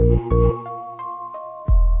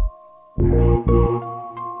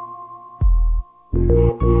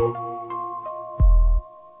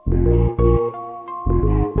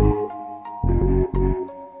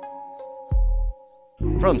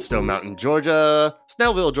Stone Mountain, Georgia,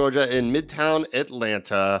 Snellville, Georgia, in Midtown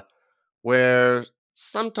Atlanta, where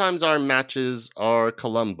sometimes our matches are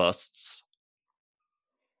Columbusts.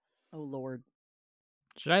 Oh, Lord.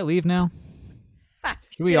 Should I leave now?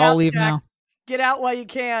 Should we Get all out, leave Jack. now? Get out while you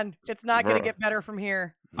can. It's not going to Bruh. get better from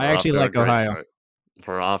here. I We're actually off to a like great Ohio. start.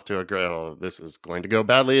 We're off to a great. Oh, this is going to go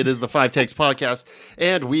badly. It is the Five Takes podcast,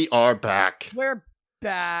 and we are back. We're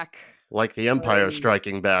back. Like the Empire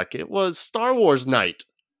striking back. It was Star Wars night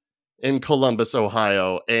in Columbus,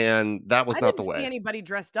 Ohio, and that was not the way. I didn't see anybody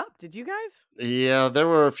dressed up. Did you guys? Yeah, there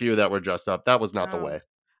were a few that were dressed up. That was not the way.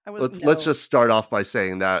 Let's just start off by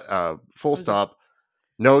saying that full stop,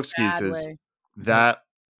 no excuses. That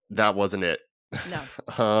wasn't it. No.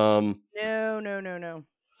 No.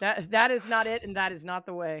 That is not it, and that is not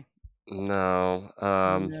the way. No.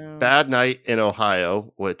 Bad night in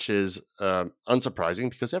Ohio, which is unsurprising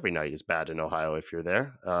because every night is bad in Ohio if you're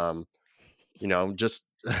there. Just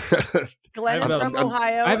Glenn is from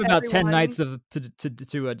Ohio. I have about 10 nights to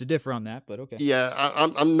differ on that, but okay. Yeah,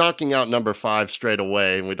 I'm knocking out number 5 straight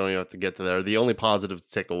away, and we don't even have to get to there. The only positive to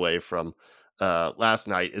take away from last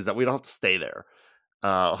night is that we don't have to stay there.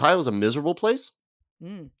 Ohio is a miserable place.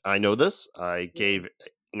 I know this. I gave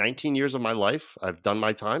 19 years of my life. I've done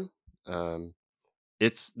my time.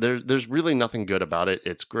 There's really nothing good about it.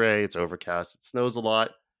 It's gray. It's overcast. It snows a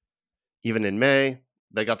lot. Even in May,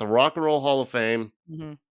 they got the Rock and Roll Hall of Fame.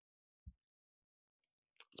 Mm-hmm.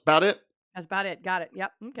 That's about it. That's about it. Got it.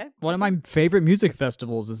 Yep. Okay. One of my favorite music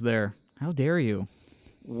festivals is there. How dare you?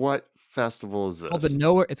 What festival is this?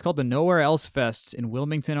 It's called the Nowhere Else Fest in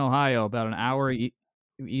Wilmington, Ohio, about an hour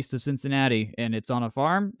east of Cincinnati, and it's on a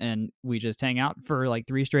farm, and we just hang out for like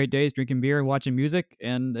 3 straight days, drinking beer and watching music,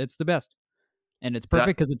 and it's the best. And it's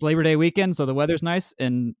perfect because it's Labor Day weekend, so the weather's nice,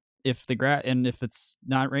 and if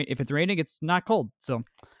it's raining, it's not cold. So,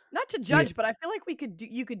 not to judge, but I feel like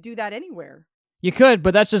you could do that anywhere. You could,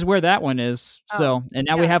 but that's just where that one is. So, and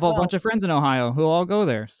now we have a bunch of friends in Ohio who all go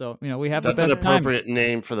there. So, we have the best time. That's an appropriate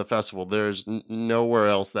name for the festival. There's nowhere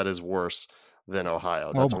else that is worse than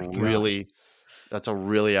Ohio. That's a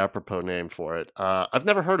really apropos name for it. I've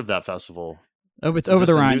never heard of that festival. Oh, it's Over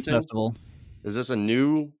the Rhine Festival. Is this a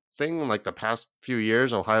new thing in like the past few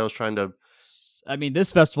years? Ohio's trying to... I mean,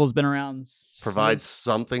 this festival's been around... Provide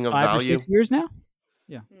something of 5 value. or 6 years now?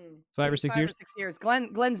 Yeah. 5 or 6 years? 5 or 6 years.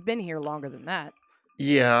 Glenn's been here longer than that.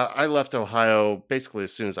 Yeah, I left Ohio basically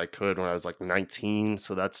as soon as I could when I was like 19.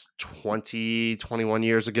 So that's 21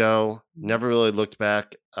 years ago. Never really looked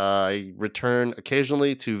back. I return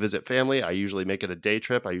occasionally to visit family. I usually make it a day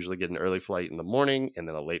trip. I usually get an early flight in the morning and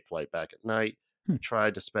then a late flight back at night. I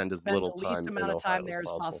tried to spend as little time in Ohio as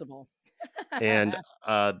possible. And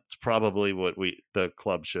it's probably what the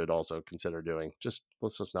club should also consider doing.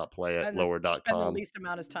 Let's just not play at lower.com. Spend the least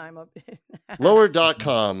amount of time up.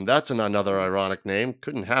 Lower.com. That's another ironic name.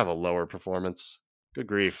 Couldn't have a lower performance. Good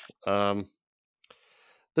grief. The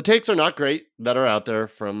takes are not great that are out there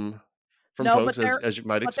from folks, as you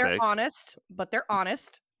might expect. But they're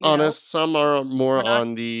honest. Some are more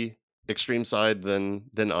on the extreme side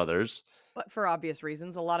than others. But for obvious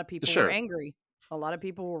reasons, a lot of people were angry. A lot of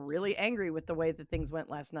people were really angry with the way that things went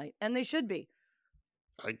last night, and they should be.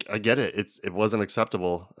 I get it. It wasn't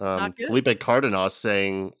acceptable. Felipe Cardenas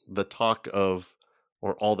saying all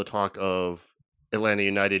the talk of Atlanta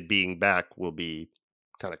United being back will be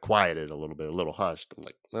kind of quieted a little bit, a little hushed. I'm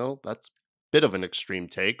like, no, that's a bit of an extreme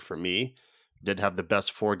take for me. Did have the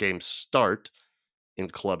best 4-game start in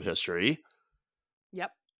club history.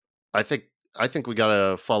 Yep. I think we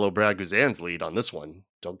gotta follow Brad Guzan's lead on this one.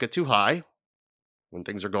 Don't get too high when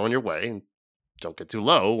things are going your way, and don't get too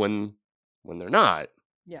low when they're not.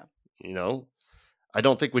 Yeah. I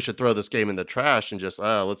don't think we should throw this game in the trash and just,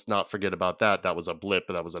 let's not forget about that. That was a blip,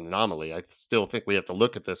 that was an anomaly. I still think we have to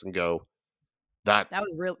look at this and go, that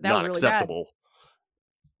was not acceptable.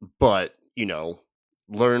 But,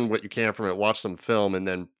 learn what you can from it, watch some film, and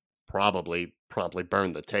then probably promptly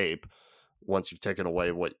burn the tape once you've taken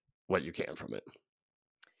away what you can from it.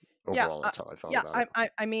 Overall, that's how I felt about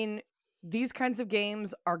it. I mean, these kinds of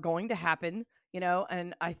games are going to happen,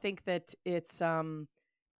 and I think that it's,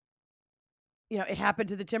 it happened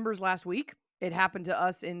to the Timbers last week. It happened to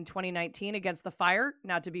us in 2019 against the Fire.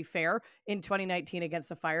 Now, to be fair, in 2019 against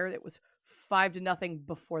the Fire, it was 5-0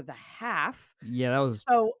 before the half. Yeah, that was...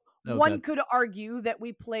 So one could argue that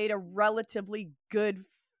we played a relatively good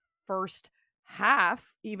first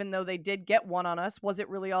half, even though they did get one on us. Was it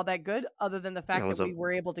really all that good, other than the fact that we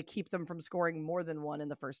were able to keep them from scoring more than one in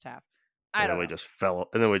the first half? I don't know.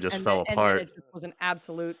 And then we just fell apart. It was an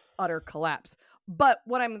absolute, utter collapse. But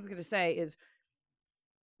what I'm going to say is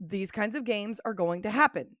these kinds of games are going to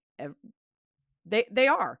happen. They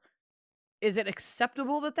are. Is it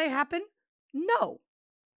acceptable that they happen? No.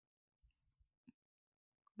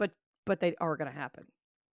 But they are going to happen.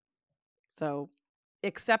 So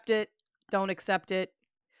accept it, don't accept it,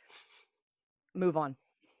 move on.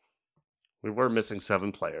 We were missing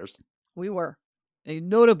 7 players. We were.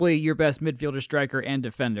 Notably, your best midfielder, striker, and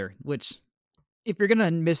defender, which if you're going to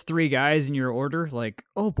miss 3 guys in your order, like,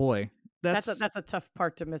 oh boy. That's a tough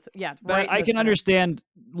part to miss. Yeah, right. I can understand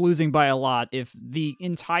losing by a lot if the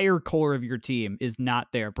entire core of your team is not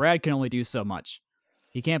there. Brad can only do so much.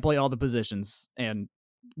 He can't play all the positions. And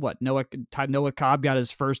what, Noah Cobb got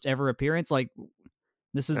his first ever appearance? Like,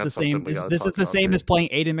 this is That's the same. This is the same as playing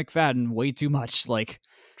Aiden McFadden way too much. Like,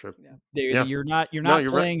 true. You're not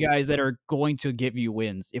playing guys that are going to give you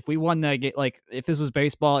wins. If we won that game, like if this was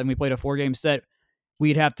baseball and we played a 4-game set,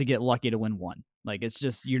 we'd have to get lucky to win 1. Like, it's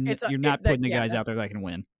just you're not putting the guys out there that can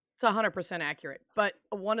win. It's 100% accurate. But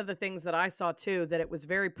one of the things that I saw too, that it was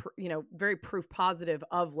very proof positive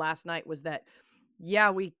of last night was that,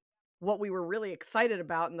 what we were really excited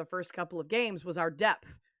about in the first couple of games was our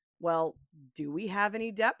depth. Well, do we have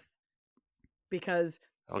any depth? Because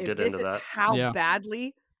if this is how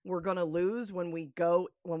badly we're going to lose when we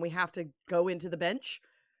have to go into the bench,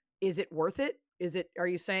 is it worth it? Are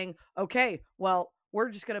you saying, okay, well, we're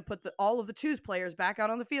just going to put all of the 2's players back out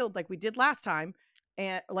on the field like we did last time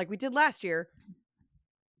and like we did last year,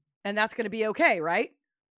 and that's going to be okay, right?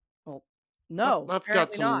 Well, no, I've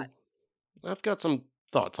got some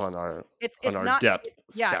thoughts on our depth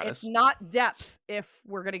status. Yeah, it's not depth if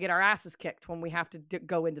we're going to get our asses kicked when we have to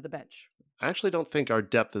go into the bench. I actually don't think our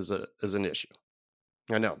depth is an issue.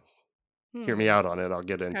 I know. Hear me out on it. I'll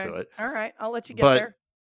get into it. All right, I'll let you get there.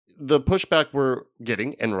 The pushback we're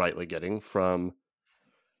getting, and rightly getting, from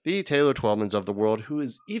the Taylor Twellmans of the world, who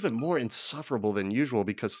is even more insufferable than usual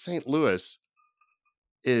because St. Louis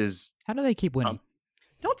is... How do they keep winning?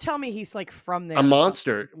 Don't tell me he's like from there. A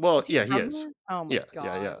monster. Well, he is. There? Oh my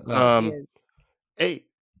God. Yeah.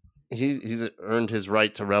 He's earned his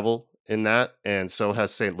right to revel in that, and so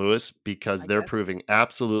has St. Louis, because they're proving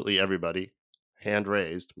absolutely everybody, hand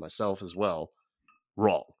raised, myself as well,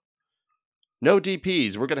 wrong. No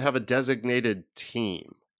DPs. We're going to have a designated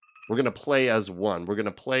team. We're going to play as one. We're going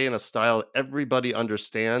to play in a style everybody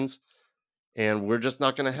understands, and we're just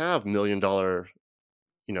not going to have $1 million,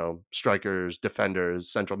 strikers, defenders,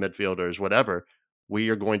 central midfielders, whatever. We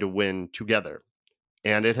are going to win together,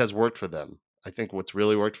 and it has worked for them. I think what's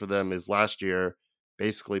really worked for them is last year,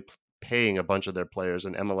 basically paying a bunch of their players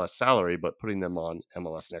an MLS salary, but putting them on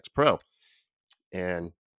MLS Next Pro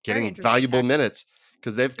and getting valuable minutes,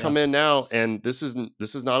 because they've come in now, and this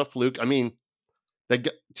is not a fluke. I mean,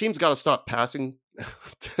 the team's got to stop passing,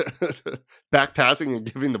 back passing and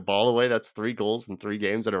giving the ball away. That's 3 goals in 3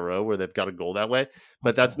 games in a row where they've got a goal that way.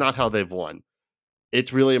 But that's not how they've won.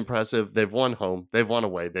 It's really impressive. They've won home. They've won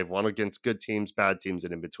away. They've won against good teams, bad teams,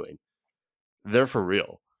 and in between. They're for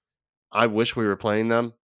real. I wish we were playing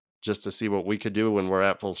them just to see what we could do when we're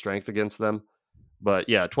at full strength against them. But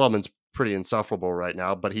yeah, Twellman's pretty insufferable right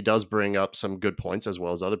now, but he does bring up some good points, as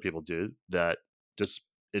well as other people do, that just,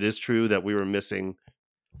 it is true that we were missing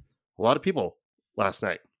a lot of people last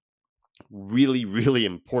night. Really, really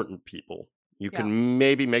important people. You can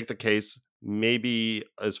maybe make the case, maybe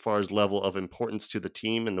as far as level of importance to the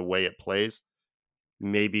team and the way it plays,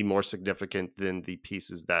 maybe more significant than the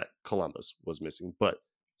pieces that Columbus was missing. But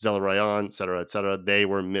Zelarayan, et cetera, they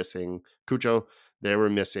were missing Cucho. They were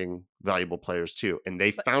missing valuable players too. And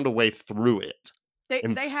they found a way through it.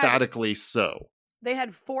 Emphatically so. They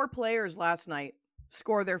had 4 players last night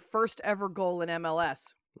score their first ever goal in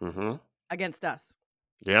MLS against us.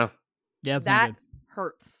 Yeah. Yeah, that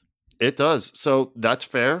hurts. It does. So that's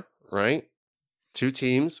fair, right? 2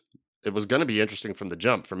 teams. It was going to be interesting from the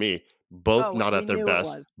jump for me. Both not at their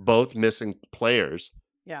best. Both missing players.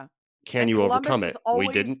 Yeah. Can you overcome it? We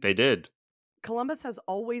didn't. They did. Columbus has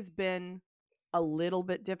always been a little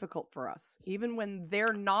bit difficult for us, even when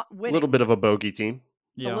they're not winning. A little bit of a bogey team.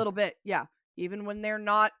 Yeah. A little bit, yeah. Even when they're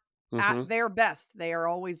not at their best, they are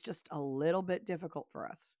always just a little bit difficult for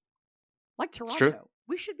us. Like Toronto.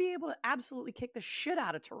 We should be able to absolutely kick the shit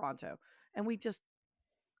out of Toronto, and we just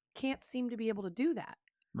can't seem to be able to do that.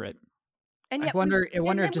 Right. And yet I wonder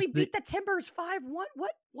if we beat the Timbers 5-1.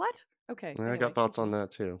 What? Okay. Yeah, anyway. I got thoughts on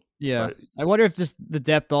that too. Yeah. But I wonder if just the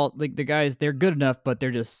depth, the guys, they're good enough, but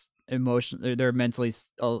they're just emotional. They're mentally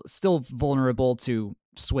still vulnerable to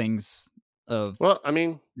swings of. Well, I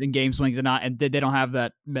mean, in game swings and they don't have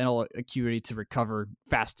that mental acuity to recover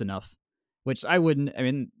fast enough, which I wouldn't. I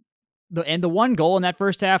mean, the one goal in that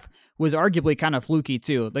first half was arguably kind of fluky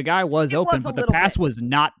too. The guy was open, but the pass was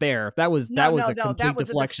not there. That was a complete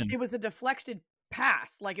deflection. It was a deflected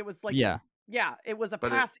pass. Like it was like, yeah, it was a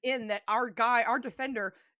But pass in that our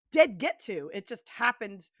defender did get to. It just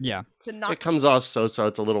happened yeah. to not. it comes off so it's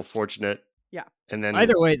a little fortunate. Yeah. And then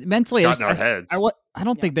Either way, mentally, got in our heads. I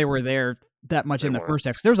don't think they were there that much They in the weren't. first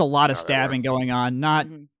half, because there was a lot of No, they weren't. stabbing going on, not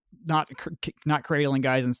Mhm. not cradling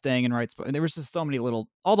guys and staying in right spot. There was just so many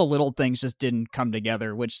all the little things just didn't come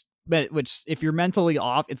together. Which if you're mentally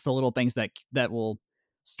off, it's the little things that will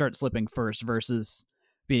start slipping first versus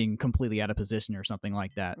being completely out of position or something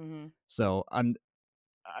like that. Mhm. So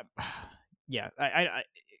yeah,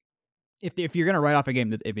 if you're gonna write off a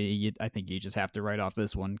game, I think you just have to write off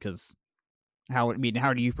this one, because how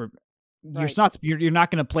do you? Right. You're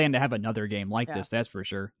not going to plan to have another game like Yeah. this. That's for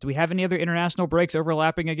sure. Do we have any other international breaks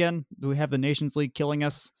overlapping again? Do we have the Nations League killing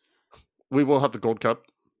us? We will have the Gold Cup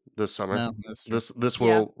this summer. No, that's true. This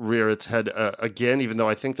will rear its head again, even though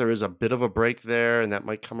I think there is a bit of a break there, and that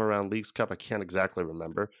might come around Leagues Cup. I can't exactly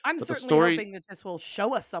remember. I'm But certainly hoping that this will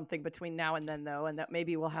show us something between now and then, though, and that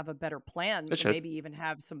maybe we'll have a better plan to maybe even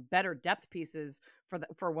have some better depth pieces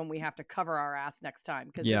for when we have to cover our ass next time.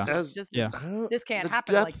 Because this can't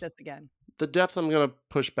happen like this again. The depth I'm going to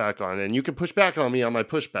push back on, and you can push back on me on my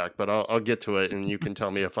pushback, but I'll get to it, and you can tell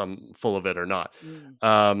me if I'm full of it or not.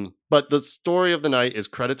 But the story of the night is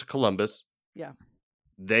credit to Columbus. Yeah.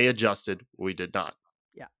 They adjusted. We did not.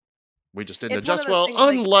 Yeah. We just didn't adjust well,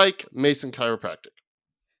 unlike Mason Chiropractic,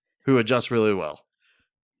 who adjusts really well.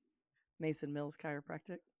 Mason Mills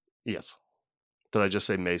Chiropractic? Yes. Did I just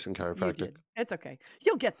say Mason Chiropractic? You did. It's okay.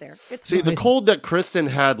 You'll get there. The cold that Kristen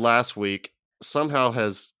had last week somehow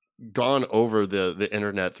has gone over the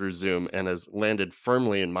internet through Zoom and has landed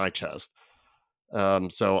firmly in my chest.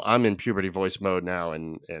 So I'm in puberty voice mode now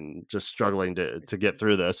and just struggling to get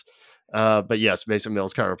through this. But yes, Mason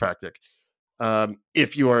Mills Chiropractic.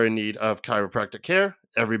 If you are in need of chiropractic care,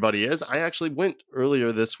 everybody is. I actually went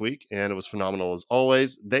earlier this week and it was phenomenal as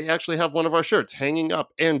always. They actually have one of our shirts hanging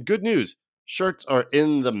up, and good news, shirts are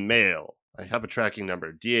in the mail. I have a tracking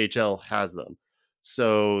number. DHL has them.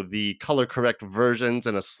 So the color correct versions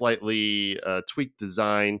and a slightly tweaked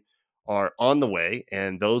design are on the way,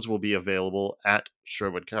 and those will be available at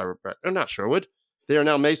Sherwood Chiropractic. Or not Sherwood. They are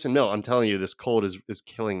now Mason Mill. I'm telling you, this cold is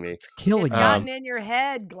killing me. It's killing It's gotten in your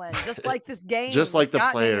head, Glenn, just like this game. Just like the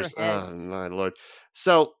players. Oh, my Lord.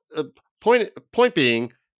 So point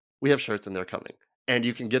being, we have shirts and they're coming. And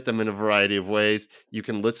you can get them in a variety of ways. You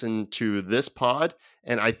can listen to this pod.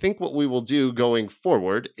 And I think what we will do going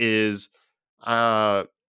forward is we'll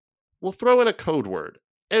throw in a code word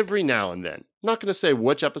every now and then. Not going to say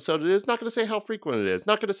which episode it is. Not going to say how frequent it is.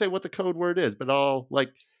 Not going to say what the code word is. But I'll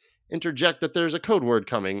interject that there's a code word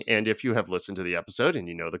coming. And if you have listened to the episode and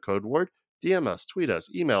you know the code word, DM us, tweet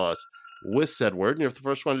us, email us with said word. And if the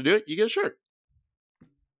first one to do it, you get a shirt.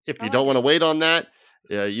 If you don't want to wait on that,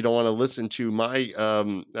 you don't want to listen to my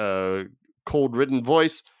cold-ridden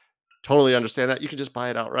voice, totally understand that. You can just buy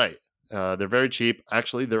it outright. They're very cheap.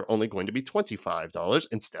 Actually, they're only going to be $25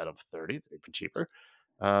 instead of $30. They're even cheaper.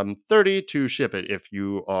 $30 to ship it if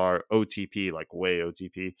you are OTP, like way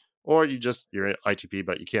OTP, or you're ITP,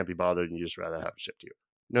 but you can't be bothered and you just rather have it shipped to you.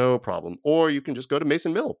 No problem. Or you can just go to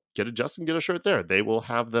Mason Mill, get a Justin, get a shirt there. They will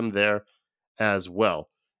have them there as well.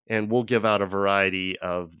 And we'll give out a variety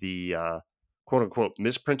of the quote unquote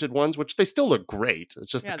misprinted ones, which they still look great.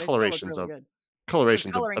 It's just the coloration's a bit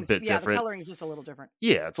different. Yeah, the coloring's just a little different.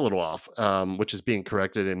 Yeah, it's a little off, which is being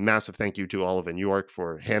corrected. And massive thank you to Olive in New York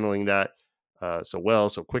for handling that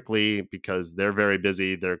so quickly, because they're very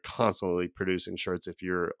busy. They're constantly producing shirts. If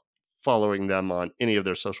you're following them on any of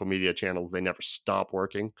their social media channels, they never stop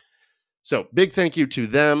working. So big thank you to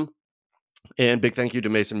them. And big thank you to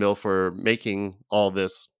Mason Mill for making all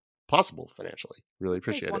this possible financially. Really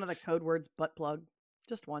appreciate it. One of the code words, butt plug,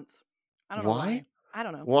 just once. I don't know why. I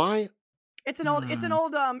don't know why. It's an old. It's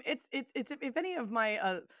if any of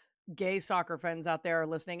my gay soccer friends out there are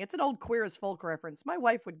listening, it's an old Queer as Folk reference. My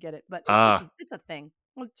wife would get it, but it's a thing.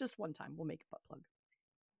 Well, just one time we'll make a butt plug.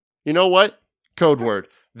 You know what? Code word.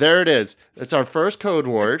 There it is. It's our first code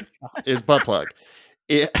word is butt plug.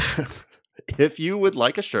 If you would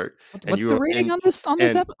like a shirt, what's the rating on this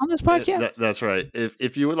podcast? That's right.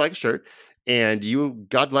 If you would like a shirt and you,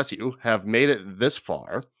 God bless you, have made it this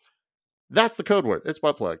far, that's the code word. It's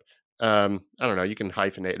butt plug. I don't know. You can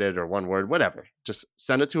hyphenate it or one word, whatever. Just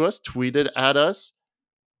send it to us, tweet it at us,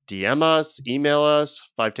 DM us, email us,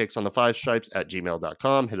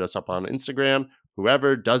 5takesonthe5stripes@gmail.com. Hit us up on Instagram.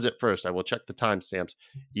 Whoever does it first, I will check the timestamps.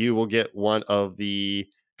 You will get one of the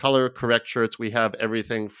color correct shirts. We have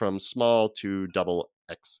everything from small to double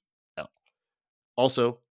XL.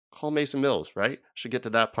 Also, call Mason Mills, right? Should get to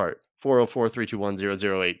that part.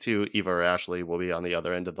 404-321-0082. Eva or Ashley will be on the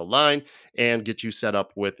other end of the line and get you set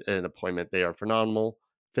up with an appointment. They are phenomenal.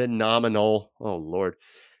 Oh, Lord.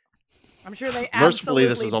 I'm sure they Mercifully,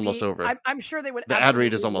 this is almost over. I'm sure they would the ad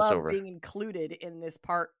read is almost love over. being included in this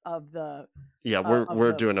part of the. Yeah,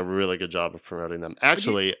 we're doing a really good job of promoting them.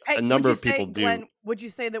 Actually, a number of people do. Glenn, would you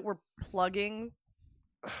say that we're plugging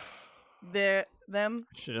them?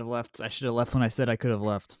 I should have left when I said I could have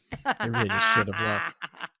left. I really just should have left.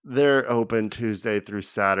 They're open Tuesday through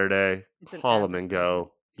Saturday. Call them and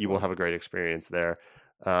go. You will have a great experience there.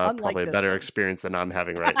 Probably a better experience than I'm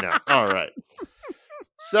having right now. All right.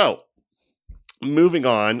 So, moving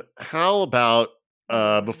on. How about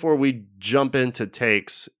before we jump into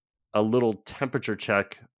takes, a little temperature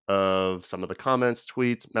check of some of the comments,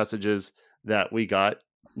 tweets, messages that we got.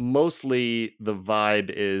 Mostly the vibe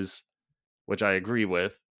is, which I agree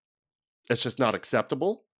with, it's just not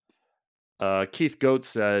acceptable. Keith Goat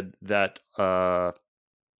said that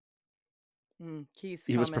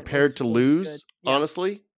he was prepared to lose,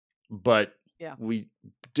 honestly, but we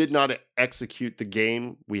did not execute the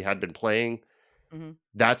game we had been playing. Mm-hmm.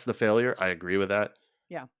 That's the failure. I agree with that.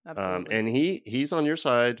 Yeah, absolutely. And he's on your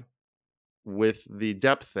side with the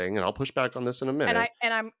depth thing, and I'll push back on this in a minute.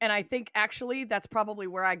 And I think actually that's probably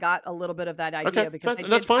where I got a little bit of that idea. Okay, because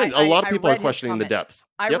that's fine. A lot of people are questioning the depth.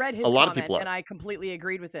 I read his comment, and I completely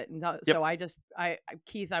agreed with it. And so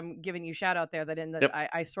Keith, I'm giving you shout out there that in the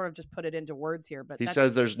I sort of just put it into words here. But he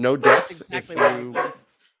says there's no depth. Exactly what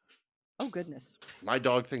oh goodness! My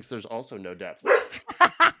dog thinks there's also no depth.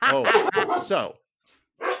 So.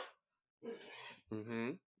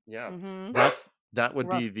 Yeah, that would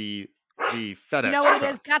be the FedEx. You know what it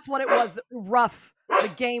is? That's what it was. Rough. The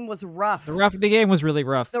game was rough. The game was really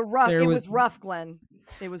rough. It was rough, Glenn.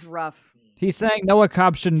 It was rough. He's saying Noah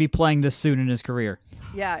Cobb shouldn't be playing this soon in his career.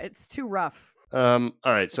 Yeah, it's too rough. All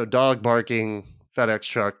right, so dog barking, FedEx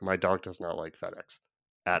truck. My dog does not like FedEx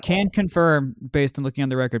at all. Confirm, based on looking on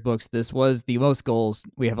the record books, this was the most goals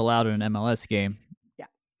we have allowed in an MLS game.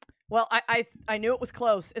 Well, I knew it was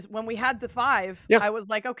close. When we had the 5, I was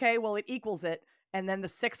like, okay, well, it equals it. And then the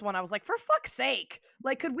 6th one, I was like, for fuck's sake.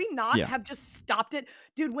 Like, could we not have just stopped it?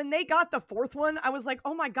 Dude, when they got the 4th one, I was like,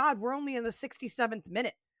 oh my God, we're only in the 67th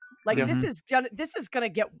minute. Like, this is going to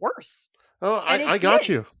get worse. Oh, I got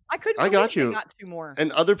you. I couldn't believe they got 2 more.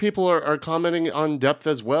 And other people are commenting on depth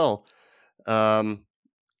as well.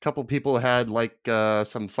 Couple people had like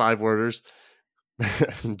some 5-worders.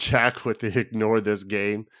 Jack with the ignore this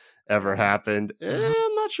game ever happened.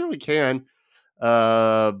 I'm not sure we can.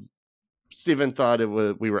 Steven thought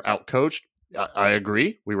we were outcoached. I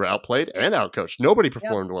agree. We were outplayed and outcoached. Nobody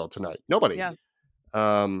performed well tonight. Nobody. Yeah.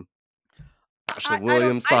 Ashley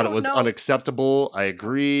Williams thought it was unacceptable. I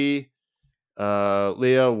agree.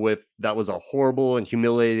 Leah with that was a horrible and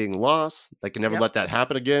humiliating loss. They can never let that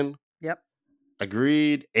happen again. Yep.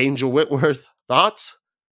 Agreed. Angel Whitworth, thoughts?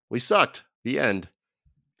 We sucked. The end.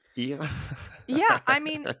 Yeah. Yeah, I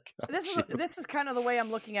mean, this is kind of the way I'm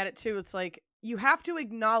looking at it too. It's like you have to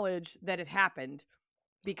acknowledge that it happened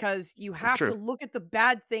because you have to look at the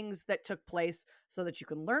bad things that took place so that you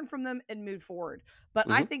can learn from them and move forward. But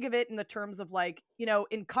I think of it in the terms of like,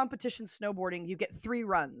 in competition snowboarding, you get 3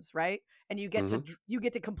 runs, right? And you get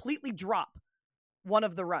to completely drop one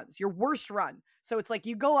of the runs, your worst run. So it's like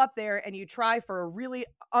you go up there and you try for a really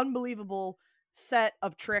unbelievable set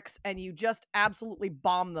of tricks and you just absolutely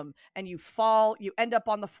bomb them and you fall, you end up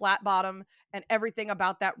on the flat bottom and everything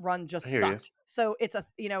about that run just sucked. So it's a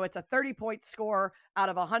 30-point score out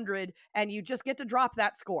of 100 and you just get to drop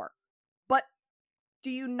that score. But do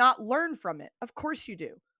you not learn from it? Of course you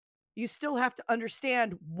do. You still have to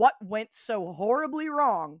understand what went so horribly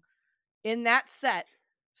wrong in that set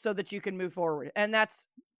so that you can move forward. And that's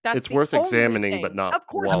it's worth examining, but not. Of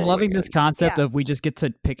course, I'm loving this concept of we just get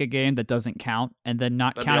to pick a game that doesn't count and then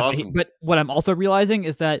not count. Awesome. But what I'm also realizing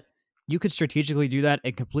is that you could strategically do that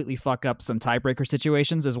and completely fuck up some tiebreaker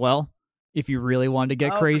situations as well, if you really wanted to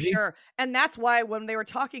get crazy. For sure. And that's why when they were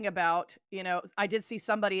talking about, I did see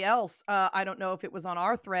somebody else. I don't know if it was on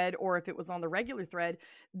our thread or if it was on the regular thread.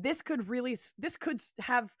 This could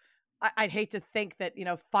have. I'd hate to think that,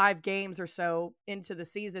 5 games or so into the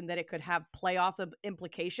season that it could have playoff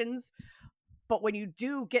implications. But when you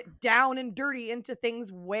do get down and dirty into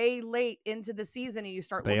things way late into the season and you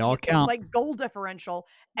start looking at things like goal differential,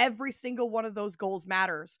 every single one of those goals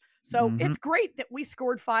matters. So it's great that we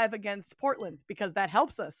scored 5 against Portland because that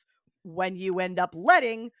helps us when you end up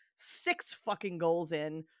letting 6 fucking goals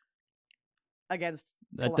in against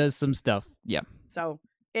That does some stuff. Yeah. So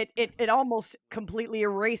it almost completely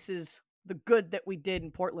erases the good that we did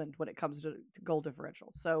in Portland when it comes to goal differential.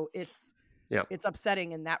 So it's Yeah. It's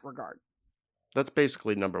upsetting in that regard. That's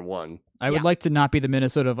basically number one. I would like to not be the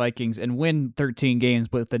Minnesota Vikings and win 13 games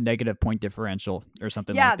with a negative point differential or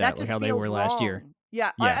something like that, just like how they were last year.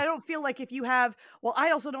 Yeah, I don't feel like if you have, well,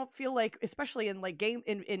 I also don't feel like, especially in like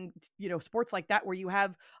in sports like that where you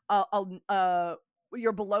have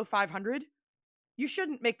you're below 500, you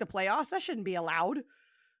shouldn't make the playoffs. That shouldn't be allowed.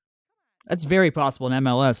 That's very possible in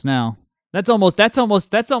MLS now. That's almost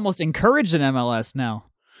encouraged in MLS now.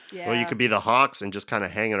 Yeah. Well, you could be the Hawks and just kind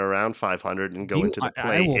of hanging around 500 and go into the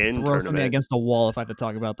play-in tournament. I will throw something against the wall if I have to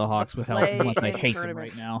talk about the Hawks with how much I hate them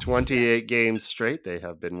right now. 28 games straight, they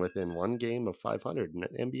have been within one game of 500, an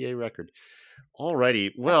NBA record.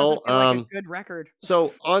 Alrighty, well, like a good record.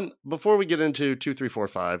 So before we get into 2, 3, 4,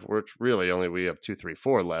 5, which really only we have 2, 3,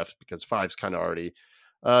 4 left because 5's kind of already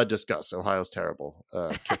discussed. Ohio's terrible.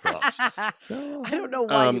 Kick rocks. I don't know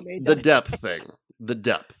why you made that. The depth thing. The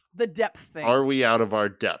depth. The depth thing. Are we out of our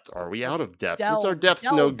depth? Are we out of depth? Is our depth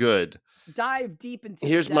no good? Dive deep into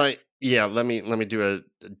Here's let me do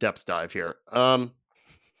a depth dive here.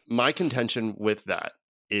 My contention with that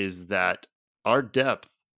is that our depth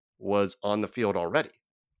was on the field already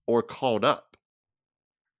or called up.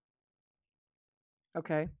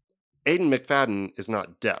 Okay. Aiden McFadden is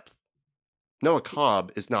not depth. Noah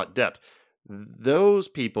Cobb is not depth. Those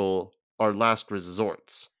people are last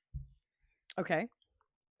resorts. Okay.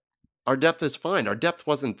 Our depth is fine. Our depth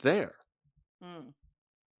wasn't there.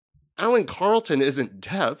 Alan Carlton isn't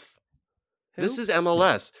depth. Who? This is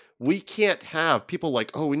MLS. We can't have people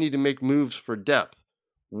like, we need to make moves for depth.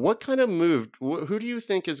 What kind of move? Who do you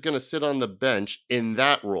think is going to sit on the bench in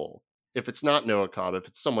that role? If it's not Noah Cobb, if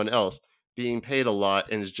it's someone else being paid a lot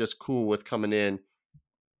and is just cool with coming in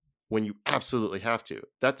when you absolutely have to.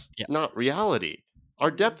 That's not reality. Our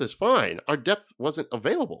depth is fine. Our depth wasn't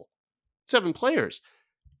available. 7 players.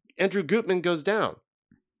 Andrew Gutman goes down.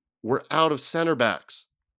 We're out of center backs.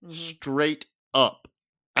 Straight up.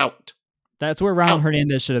 Out. That's where Ronald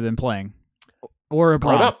Hernandez should have been playing. Or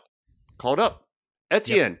Called up.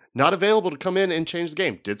 Etienne, not available to come in and change the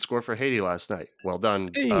game. Did score for Haiti last night. Well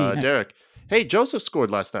done, Derek. Hey, Joseph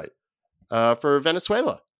scored last night for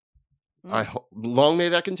Venezuela. Long may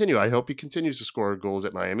that continue. I hope he continues to score goals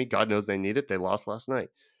at Miami. God knows they need it. They lost last night.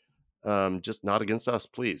 Just not against us,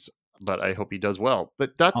 please. But I hope he does well.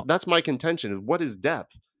 But that's my contention. What is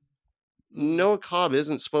depth? Noah Cobb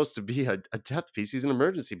isn't supposed to be a depth piece. He's an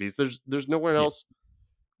emergency piece. There's nowhere else.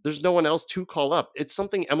 There's no one else to call up. It's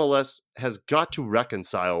something MLS has got to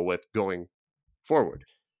reconcile with going forward.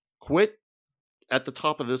 Quit at the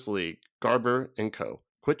top of this league, Garber and co.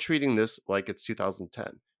 Quit treating this like it's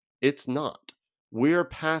 2010. It's not. We're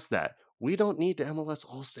past that. We don't need the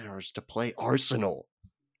MLS All-Stars to play Arsenal.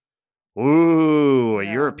 Ooh, a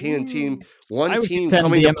European team. One team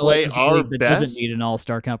coming to play our best. Doesn't need an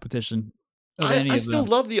All-Star competition. I still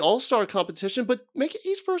love the All-Star competition, but make it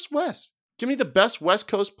East versus West. Give me the best West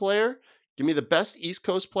Coast player. Give me the best East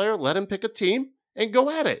Coast player. Let him pick a team and go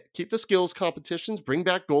at it. Keep the skills competitions. Bring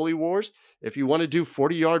back goalie wars. If you want to do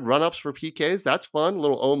 40-yard run-ups for PKs, that's fun. A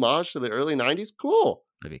little homage to the early 90s. Cool.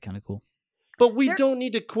 That'd be kind of cool. But we don't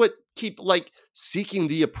need to keep seeking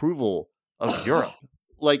the approval of Europe.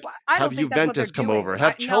 Have Juventus come over.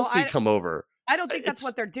 Have Chelsea come over. I don't think that's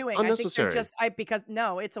what they're doing. Unnecessary. I think they're just because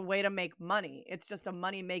it's a way to make money. It's just a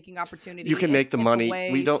money-making opportunity. You can make the money.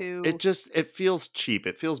 We don't. It feels cheap.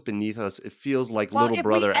 It feels beneath us. It feels like little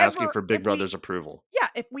brother asking for big brother's approval. Yeah,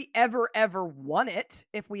 if we ever won it,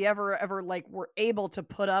 if we ever were able to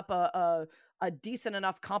put up a decent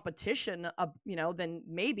enough competition, then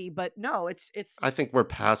maybe. But no, it's. I think we're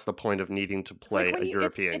past the point of needing to play a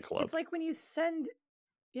European club. It's like when you send.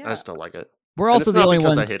 Yeah. I just don't like it. We're also the only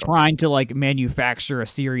ones trying to manufacture a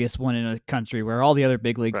serious one in a country where all the other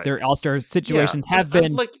big leagues, their all-star situations have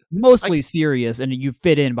been mostly serious, and you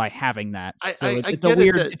fit in by having that.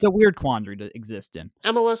 It's a weird quandary to exist in.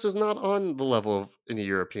 MLS is not on the level of any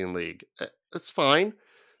European league. It's fine,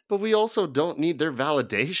 but we also don't need their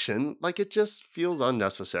validation. It just feels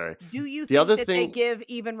unnecessary. Do you think they give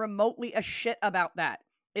even remotely a shit about that?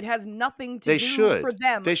 It has nothing to do for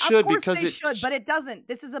them. They should, but it doesn't.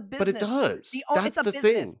 This is a business. But it does. It's a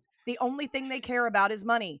business. The only thing they care about is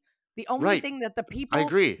money. The only thing that the people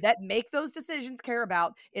that make those decisions care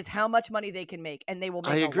about is how much money they can make, and they will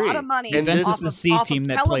make a lot of money. And this is the C team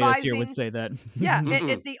that played us here would say that. Yeah,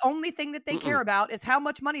 the only thing that they care about is how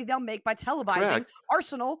much money they'll make by televising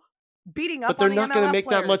Arsenal beating up. But they're not going to make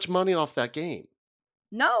that much money off that game.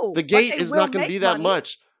 No, the gate is not going to be that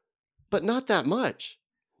much, but not that much.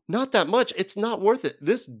 Not that much. It's not worth it.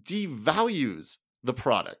 This devalues the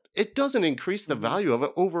product. It doesn't increase the value of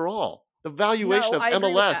it overall. The valuation of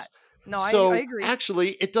MLS No, I So agree.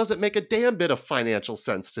 actually, it doesn't make a damn bit of financial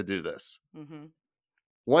sense to do this. Mm-hmm.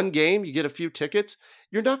 One game, you get a few tickets.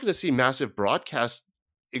 You're not going to see massive broadcast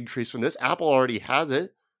increase from this. Apple already has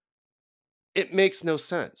it. It makes no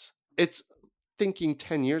sense. It's thinking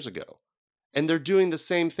 10 years ago. And they're doing the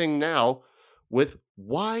same thing now with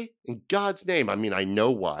why, in God's name, I mean, I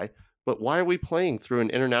know why, but why are we playing through an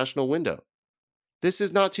international window? This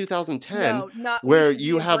is not 2010 where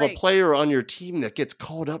you have a player on your team that gets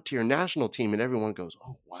called up to your national team and everyone goes,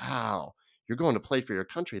 oh, wow, you're going to play for your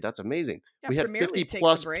country. That's amazing. Yeah, we had Premier 50 League takes a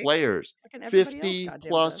plus break, players, like everybody 50 else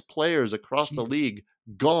plus does. players across the league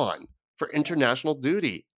gone for international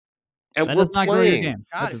duty. And that we're does not grow your game.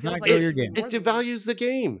 God, that does not grow your game. It devalues the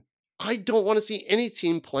game. I don't want to see any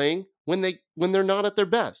team playing when they're not at their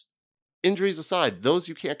best. Injuries aside, those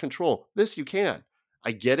you can't control. This you can.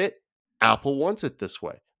 I get it. Apple wants it this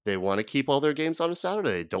way. They want to keep all their games on a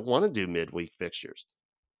Saturday. They don't want to do midweek fixtures.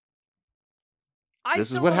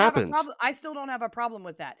 This is what happens. I still don't have a problem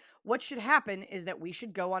with that. What should happen is that we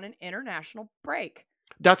should go on an international break.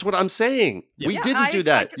 That's what I'm saying. Yep. We didn't do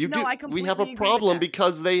that. We have a problem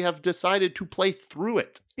because they have decided to play through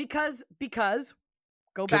it. Because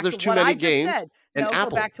go back there's to too what many I games just said. and No,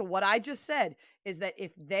 Apple. go back to what I just said is that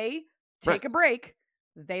if they take a break,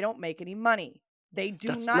 they don't make any money. They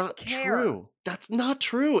do not care. True. That's not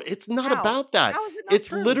true. It's not about that. How is it not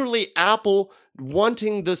true? Literally Apple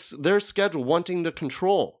wanting their schedule, wanting the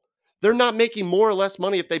control. They're not making more or less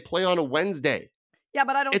money if they play on a Wednesday. Yeah,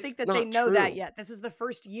 but I don't think that they know that yet. This is the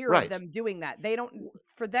first year of them doing that. They don't.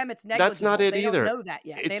 For them, it's negligible. That's not it either. They don't know that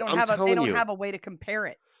yet. They don't have a way to compare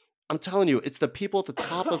it. I'm telling you, it's the people at the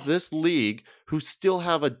top of this league who still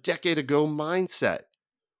have a decade ago mindset.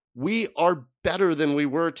 We are better than we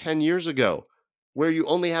were 10 years ago, where you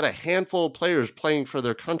only had a handful of players playing for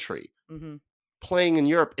their country. Mm-hmm. Playing in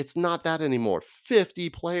Europe, it's not that anymore. 50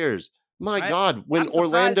 players. My God, when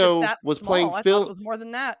Orlando was playing Philly, it was more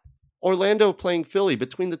than that. Orlando playing Philly,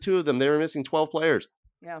 between the two of them, they were missing 12 players.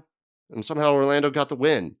 Yeah. And somehow Orlando got the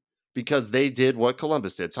win because they did what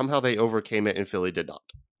Columbus did. Somehow they overcame it and Philly did not.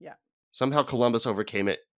 Yeah. Somehow Columbus overcame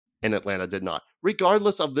it and Atlanta did not.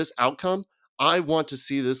 Regardless of this outcome, I want to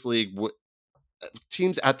see this league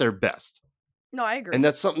teams at their best. No, I agree. And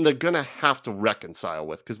that's something they're going to have to reconcile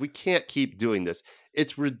with because we can't keep doing this.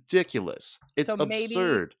 It's ridiculous. It's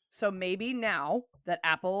absurd. So maybe now that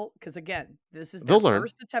Apple, because again, this is their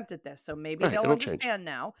first attempt at this. So maybe they'll understand change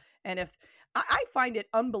now. And if I find it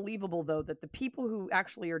unbelievable, though, that the people who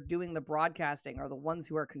actually are doing the broadcasting are the ones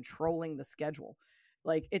who are controlling the schedule.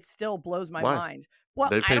 Like, it still blows my mind. Well,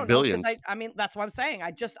 they pay billions. I mean, that's what I'm saying.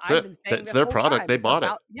 I've been saying it's their product. They bought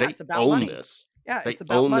it. They own this. Yeah, they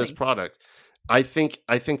own this product. I think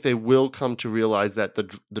they will come to realize that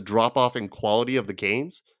the drop off in quality of the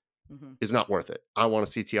games is not worth it. I want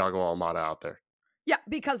to see Thiago Almada out there. Yeah,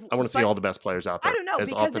 because I want to see all the best players out there. I don't know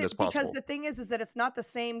as often as possible. Because the thing is that it's not the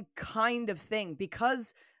same kind of thing.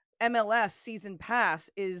 Because MLS season pass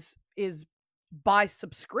is by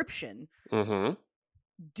subscription. Mm-hmm.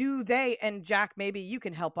 Do they, and Jack, maybe you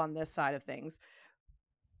can help on this side of things,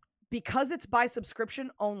 because it's by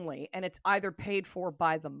subscription only and it's either paid for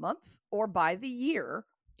by the month or by the year,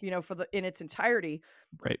 in its entirety.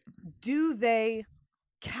 Right. Do they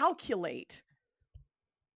calculate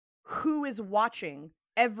who is watching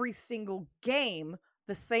every single game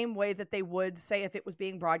the same way that they would, say, if it was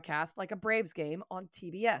being broadcast like a Braves game on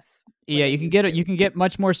TBS? Yeah, you can get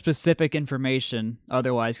much more specific information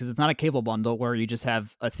otherwise, because it's not a cable bundle where you just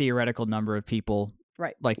have a theoretical number of people.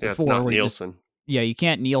 Right. Like before, it's not Nielsen. You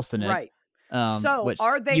can't Nielsen it. Right. So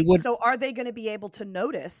are they going to be able to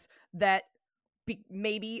notice that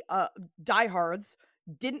maybe diehards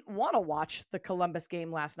didn't want to watch the Columbus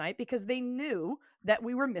game last night because they knew that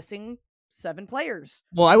we were missing 7 players?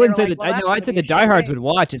 Well, I wouldn't say that. I'd say the diehards would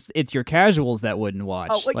watch. It's your casuals that wouldn't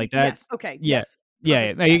watch. Oh, like that. Yes. Okay. Yeah. Yes.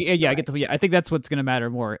 Yeah. I get the. Yeah, I think that's what's going to matter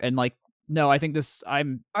more. And no, I think this. Are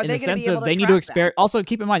in the sense of they need to experiment. Also,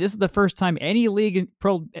 keep in mind this is the first time any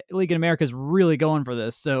pro league in America is really going for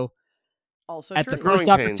this. So, also at the first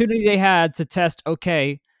opportunity they had to test,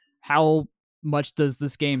 okay, how much does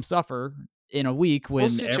this game suffer in a week when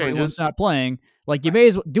everyone's not playing? Like, you may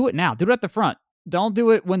as well do it now. Do it at the front. Don't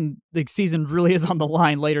do it when the season really is on the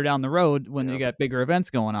line later down the road when you got bigger events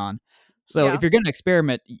going on. So if you're going to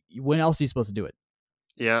experiment, when else are you supposed to do it?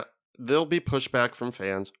 Yeah, there'll be pushback from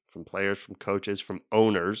fans, from players, from coaches, from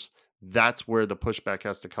owners. That's where the pushback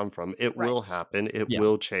has to come from. It will happen. It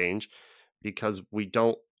will change because we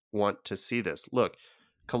don't want to see this. Look,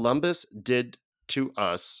 Columbus did to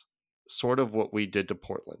us sort of what we did to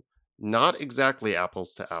Portland. Not exactly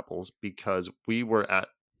apples to apples because we were at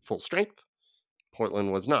full strength.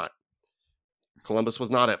 Portland was not. Columbus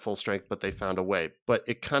was not at full strength, but they found a way. But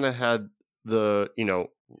it kind of had the,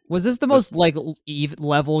 Was this the most like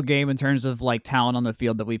level game in terms of like talent on the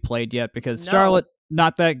field that we played yet? Because Charlotte,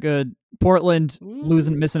 not that good. Portland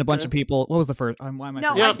missing a bunch of people. What was the first? Why am I?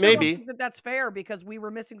 No, I still don't think that's fair because we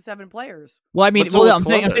were missing 7 players. Well, I mean, I'm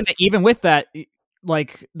saying that even with that,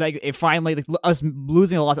 like it finally us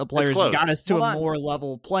losing a lot of players got us to a more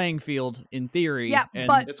level playing field in theory. Yeah, and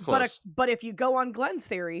but if you go on Glenn's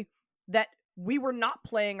theory that we were not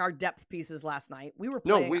playing our depth pieces last night, we were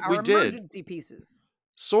playing our emergency pieces.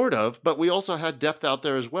 Sort of, but we also had depth out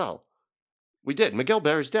there as well. We did. Miguel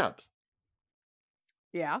Berry's depth.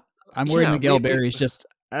 Yeah. I'm worried Miguel Berry's just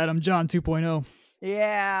Adam John 2.0.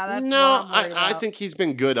 Yeah, that's no. I think he's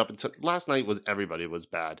been good up until last night. Everybody was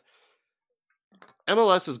bad.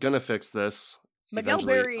 MLS is gonna fix this. Miguel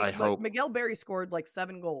Berry, I hope. Miguel Berry scored like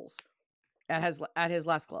 7 goals at his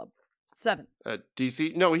last club. 7.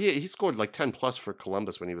 DC, no, he scored like 10 plus for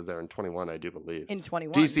Columbus when he was there in 21, I do believe. In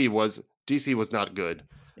 21, DC was not good.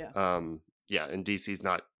 Yeah. And DC's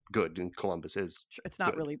not good, and Columbus is. It's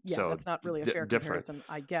not good. Really. Yeah, so that's not really a fair comparison,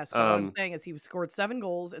 I guess. But what I'm saying is he scored 7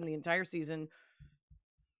 goals in the entire season.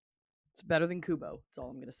 It's better than Kubo. That's all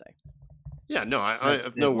I'm going to say. Yeah, no, I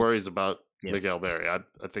have no worries about Miguel Berry. I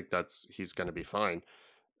think he's going to be fine.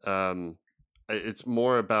 It's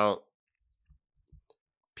more about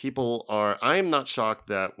I am not shocked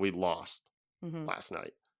that we lost last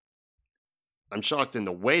night. I'm shocked in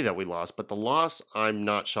the way that we lost, but the loss I'm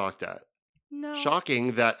not shocked at. No.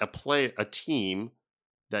 Shocking that a team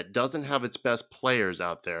that doesn't have its best players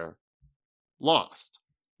out there lost.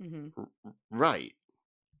 Mm-hmm. Right.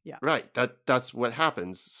 Yeah. Right. That's what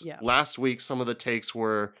happens. Yeah. Last week, some of the takes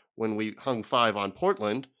were when we hung 5 on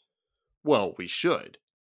Portland. Well, we should.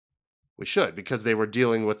 We should, because they were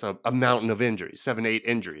dealing with a mountain of injuries, 7, 8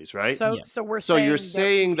 injuries, right? So you're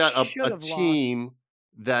saying that a team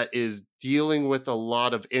that is dealing with a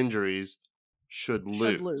lot of injuries should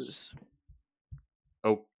lose.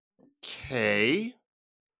 Okay.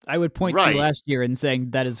 I would point to last year and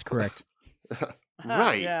saying that is correct.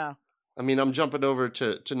 Right. Yeah. I mean, I'm jumping over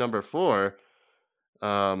to number 4.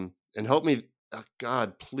 And help me.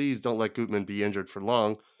 God, please don't let Gutman be injured for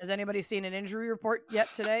long. Has anybody seen an injury report yet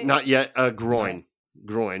today? Not yet. Groin.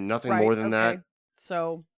 Nothing more than that.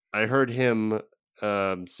 So I heard him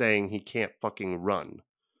saying he can't fucking run.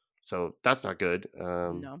 So that's not good.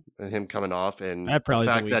 No. Him coming off, and the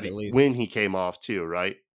fact that when he came off too,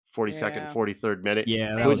 right? 42nd, 43rd minute.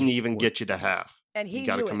 Yeah, couldn't even get you to half. And he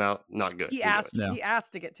got to come out not good. He asked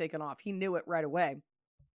to get taken off. He knew it right away.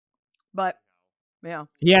 But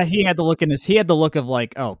yeah, he had the look he had the look of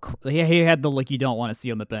like, he had the look you don't want to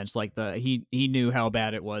see on the bench, like he knew how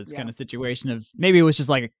bad it was, kind of situation of maybe it was just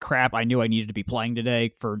like crap. I knew I needed to be playing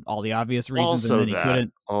today for all the obvious reasons.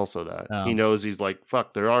 Also that he knows he's like,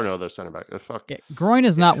 fuck, there are no other center back. Fuck. Yeah, groin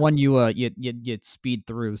is not one you speed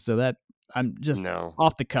through. So that I'm just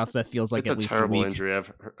off the cuff. That feels like it's a terrible injury.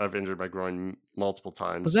 I've injured my groin multiple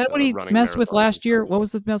times. Was that what he messed with last year? What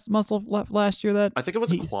was the muscle last year? That I think it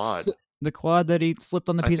was a quad. The quad that he slipped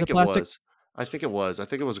on the piece of plastic? I think it was. I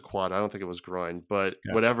think it was a quad. I don't think it was groin. But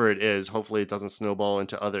whatever it is, hopefully it doesn't snowball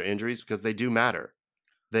into other injuries, because they do matter.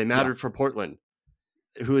 They mattered for Portland,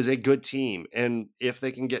 who is a good team. And if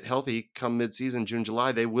they can get healthy come midseason, June,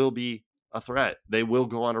 July, they will be a threat. They will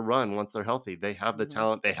go on a run once they're healthy. They have the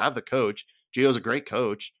talent. They have the coach. Gio's a great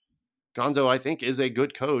coach. Gonzo, I think, is a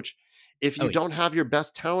good coach. If you don't have your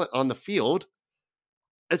best talent on the field,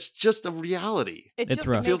 it's just a reality. It's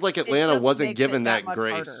rough. It feels like Atlanta wasn't given that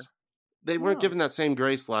grace. Harder. They weren't given that same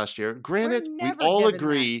grace last year. Granted, we all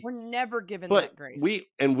agree. We're never given that grace.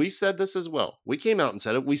 We said this as well. We came out and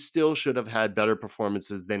said it. We still should have had better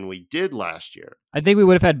performances than we did last year. I think we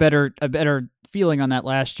would have had a better feeling on that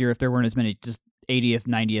last year if there weren't as many just 80th,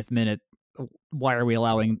 90th minute. Why are we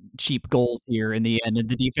allowing cheap goals here in the end? And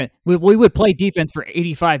the defense, we would play defense for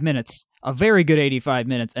 85 minutes, a very good 85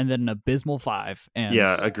 minutes, and then an abysmal 5. And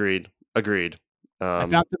yeah, agreed. I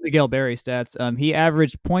found some Miguel Berry stats. He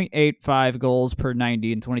averaged 0.85 goals per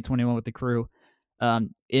 90 in 2021 with the Crew.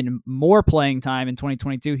 In more playing time in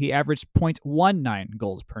 2022, he averaged 0.19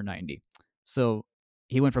 goals per 90. So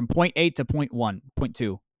he went from 0.8 to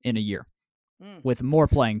 0.2 in a year with more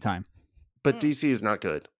playing time. But DC is not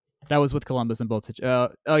good. That was with Columbus in both.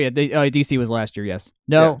 DC was last year. Yes.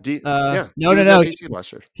 No. No. DC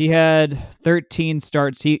last year. He had 13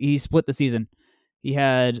 starts. He split the season. He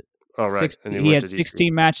had. Oh, right. He had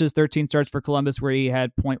 16 matches, 13 starts for Columbus, where he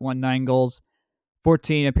had 0.19 goals,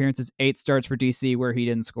 14 appearances, 8 starts for DC, where he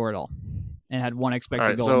didn't score at all. and had one All expected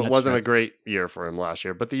right, goal. so In it that wasn't a stretch. great year for him last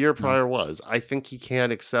year, but the year No. prior was. I think he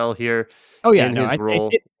can excel here Oh yeah, in no, his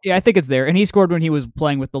role. I think it's there, and he scored when he was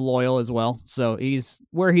playing with the Loyal as well. So he's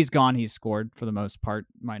where he's gone, he's scored for the most part,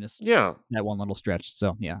 minus Yeah, that one little stretch.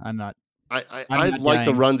 So yeah, I'm I not like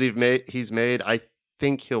the dying. runs he's made. I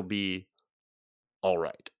think he'll be all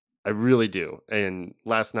right. I really do. And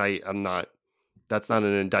last night, that's not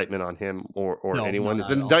an indictment on him or No, anyone. It's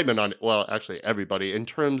not an at all. indictment on, well, actually everybody in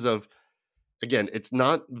terms of, again, it's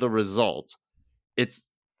not the result. It's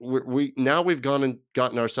now we've gone and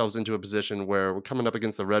gotten ourselves into a position where we're coming up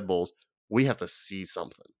against the Red Bulls. We have to see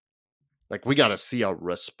something. Like we got to see a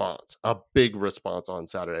response, a big response on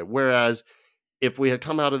Saturday. Whereas if we had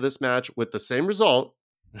come out of this match with the same result,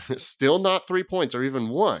 still not 3 points or even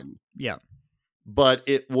one, Yeah, but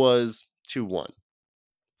it was 2-1,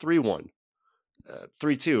 3-1,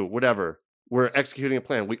 3-2, whatever. We're executing a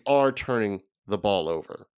plan. We are turning the ball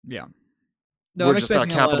over. yeah. No, We're just not I'm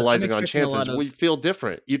capitalizing on expecting a lot chances. of. We feel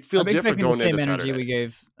different. You'd feel I'm different expecting the going into same energy we Saturday.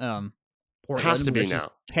 gave It has Portland, to where be it's just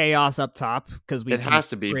now. chaos up top because we It can has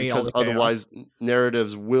to be, create all because the chaos. otherwise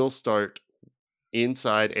narratives will start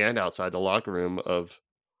inside and outside the locker room of,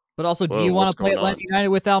 But also, do whoa, you want what's to play going Atlanta on? United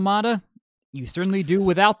with Almada? You certainly do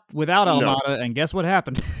without No, Almada, and guess what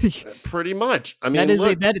happened? pretty much. I That mean, is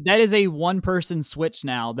look, that is a one person switch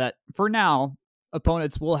now that for now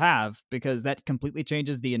opponents will have, because that completely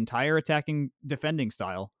changes the entire attacking defending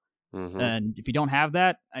style. mhm, And if you don't have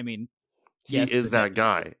that, I mean, he yes, is that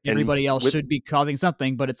guy. And everybody else with, should be causing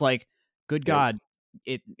something, but it's like, good yep, God,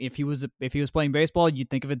 if he was playing baseball, you'd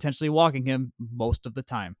think of intentionally walking him most of the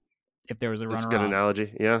time. If there was a that's a runner good on,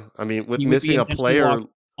 analogy. Yeah. I mean, with he would be intentionally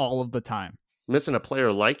walked all of the time. missing a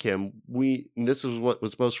player like him, this is what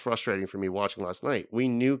was most frustrating for me watching last night. We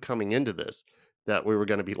knew coming into this that we were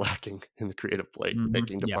going to be lacking in the creative play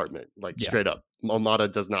making Yeah, department. Like yeah, straight up,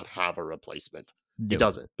 Almada does not have a replacement. He no,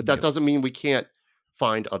 doesn't. But that doesn't mean we can't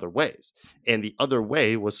find other ways. And the other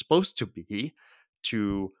way was supposed to be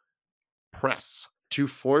to press, to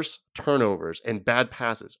force turnovers and bad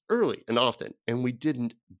passes early and often, and we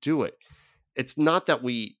didn't do it. It's not that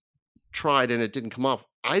we tried and it didn't come off.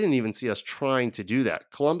 I didn't even see us trying to do that.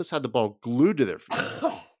 Columbus had the ball glued to their feet,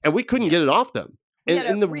 and we couldn't Yeah. get it off them. And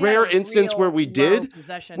in the We had rare a instance where real we low did,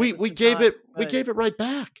 possession. we It was just gave not it good. right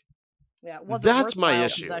back. Yeah, it wasn't That's my worthwhile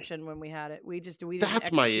issue. possession when we had it. We didn't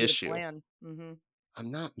That's my execute a issue. plan. Mhm.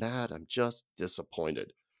 I'm not mad. I'm just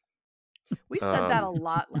disappointed. We said that a Um,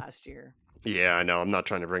 lot last year. yeah, I know. I'm not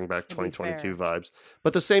trying to bring back To be 2022 fair. vibes,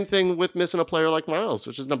 but the same thing with missing a player like Miles,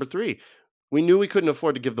 which is number 3. We knew we couldn't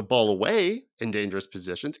afford to give the ball away in dangerous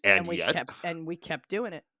positions, and we yet kept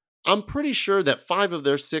doing it. I'm pretty sure that 5 of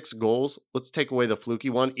their 6 goals, let's take away the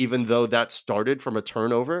fluky one, even though that started from a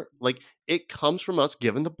turnover, like it comes from us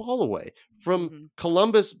giving the ball away, from Mhm.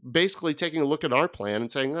 Columbus basically taking a look at our plan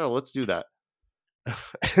and saying, "No, let's do that."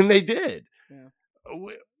 And they did. Yeah.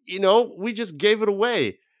 We just gave it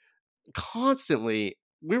away constantly.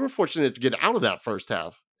 We were fortunate to get out of that first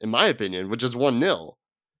half, in my opinion, which is 1-0.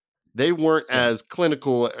 They weren't Yeah. as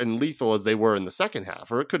clinical and lethal as they were in the second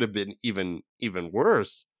half, or it could have been even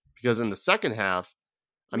worse, because in the second half,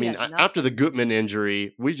 I We mean, had after the nothing. Gutman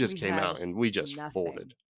injury, we just We came had out and we just nothing.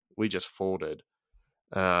 folded. We just folded.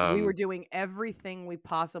 We were doing everything we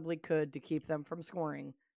possibly could to keep them from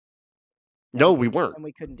scoring. No, we weren't. And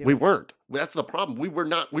we couldn't do We it. weren't. That's the problem. We were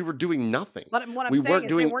not. We were doing nothing. But what I'm We saying weren't is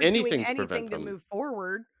they doing weren't doing anything to anything prevent to them. move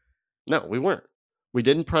forward. No, we weren't. We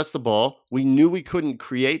didn't press the ball. We knew we couldn't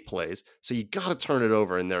create plays. So you got to turn it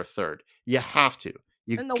over in their third. You have to.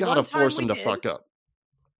 You And the got to one time force we them to did, fuck up.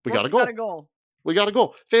 We Brooks got a got goal. We got a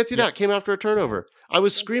goal. Fancy Yep. that. Came after a turnover. I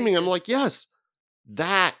was Yes, they screaming. I'm did. like, yes,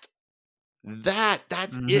 that's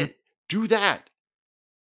it. Do that.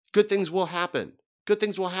 Good things will happen. Good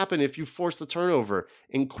things will happen if you force the turnover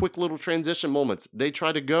in quick little transition moments. They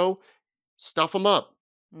try to go, stuff them up,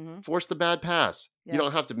 Mhm. force the bad pass. You Yep.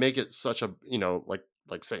 don't have to make it such a,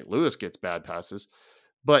 like St. Louis gets bad passes,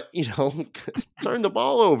 but, turn the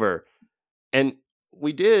ball over. And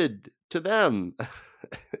we did to them.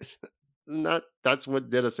 That's what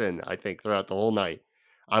did us in, I think, throughout the whole night.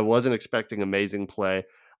 I wasn't expecting amazing play.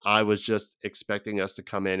 I was just expecting us to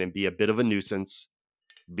come in and be a bit of a nuisance,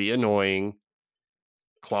 be annoying,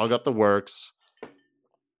 clog up the works,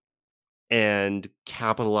 and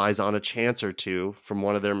capitalize on a chance or two from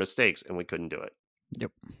one of their mistakes, and we couldn't do it.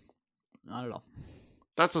 Yep. Not at all.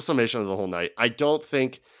 That's the summation of the whole night. I don't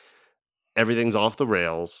think everything's off the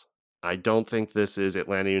rails. I don't think this is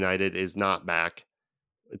Atlanta United is not back.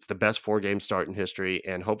 It's the best 4-game start in history,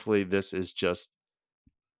 and hopefully this is just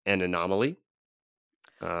an anomaly.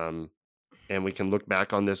 And we can look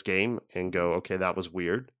back on this game and go, okay, that was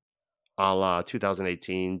weird. a la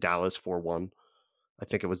 2018 Dallas 4-1. I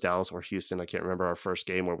think it was Dallas or Houston. I can't remember our first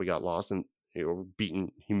game where we got lost and were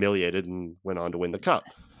beaten, humiliated, and went on to win the cup.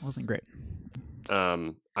 It wasn't great.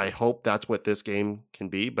 I hope that's what this game can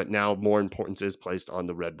be, but now more importance is placed on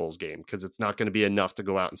the Red Bulls game because it's not going to be enough to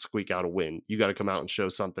go out and squeak out a win. You got to come out and show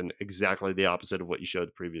something exactly the opposite of what you showed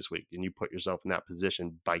the previous week, and you put yourself in that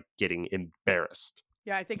position by getting embarrassed.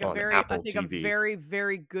 Yeah, I think a very,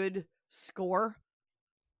 very good score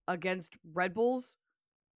against Red Bulls.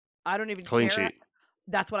 I don't even clean care. sheet.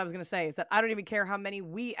 That's what I was going to say, is that I don't even care how many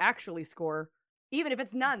we actually score, even if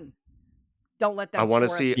it's none. Don't let them. I want to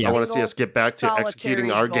see us get back to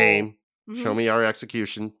executing our game. Mm-hmm. Show me our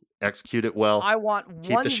execution. Execute it well. I want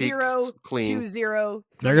 1-0, clean. 2-0.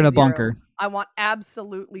 They're gonna bunker. I want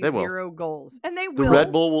absolutely 0 goals, and they will. The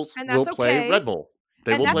Red Bull will play okay. Red Bull.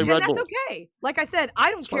 They will play Red Bull. That's okay. Like I said,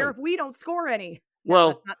 I don't care if we don't score any. No,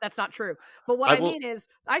 well, that's not true. But what I mean is,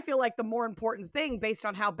 I feel like the more important thing, based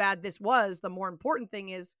on how bad this was, the more important thing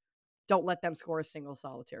is, don't let them score a single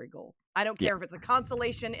solitary goal. I don't care if it's a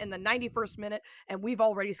consolation in the 91st minute and we've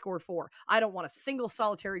already scored 4. I don't want a single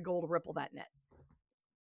solitary goal to ripple that net.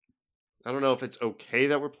 I don't know if it's okay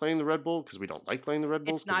that we're playing the Red Bull because we don't like playing the Red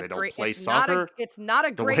Bulls because they don't play soccer. It's not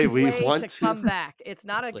a great way to come back. It's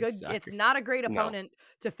not a good. Soccer. It's not a great opponent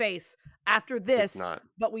to face after this.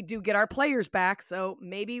 But we do get our players back, so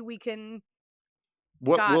maybe we can.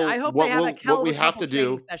 I hope they have a couple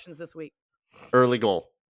training sessions this week. Early goal.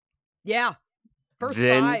 Yeah. First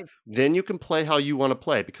 5. Then you can play how you want to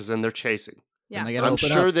play because then they're chasing. Yeah. I'm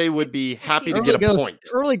sure they would be happy to get a point.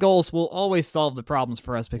 Early goals will always solve the problems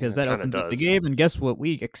for us because that opens up the game. And guess what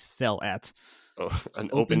we excel at? An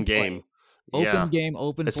open game. Open game,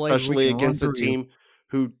 open play. Especially against a team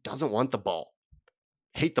who doesn't want the ball.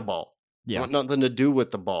 Hate the ball. Want nothing to do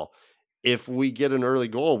with the ball. If we get an early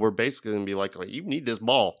goal, we're basically going to be like, you need this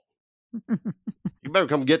ball. You better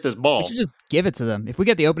come get this ball. We should just give it to them. If we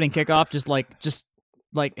get the opening kickoff, just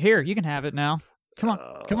like here, you can have it now. Come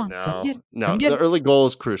on. Come get it. The early goal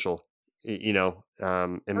is crucial.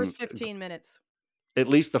 First 15 minutes. At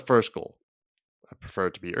least the first goal. I prefer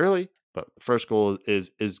it to be early, but the first goal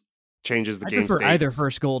is changes the game state. Either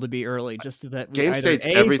first goal to be early, just so that we game state's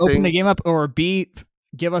A, everything. Open the game up, or B,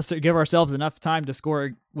 give ourselves enough time to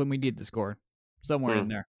score when we need to score. Somewhere in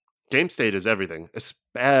there. Game state is everything,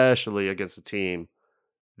 especially against a team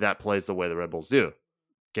that plays the way the Red Bulls do.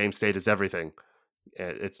 Game state is everything.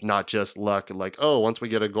 It's not just luck and like, once we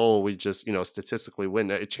get a goal, we just, statistically win.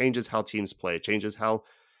 It changes how teams play. It changes how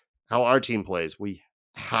our team plays. We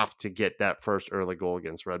have to get that first early goal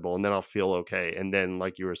against Red Bull, and then I'll feel okay. And then,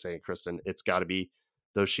 like you were saying, Kristen, it's got to be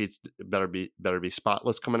those sheets better be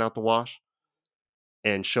spotless coming out the wash,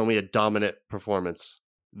 and show me a dominant performance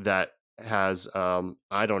that has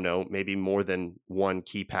I don't know, maybe more than one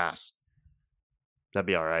key pass. That'd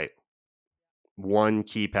be all right. One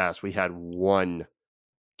key pass. We had one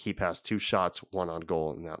key pass, 2 shots, 1 on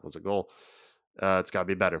goal, and that was a goal. It's got to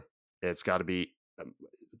be better. It's got to be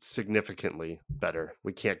significantly better.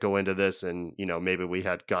 We can't go into this and, maybe we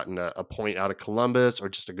had gotten a point out of Columbus or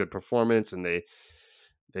just a good performance and they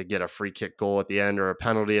get a free kick goal at the end or a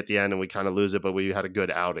penalty at the end and we kind of lose it, but we had a good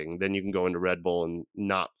outing. Then you can go into Red Bull and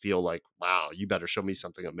not feel like, wow, you better show me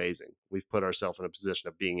something amazing. We've put ourselves in a position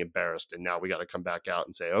of being embarrassed and now we got to come back out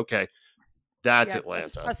and say, okay, that's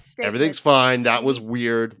Atlanta. Everything's fine. That was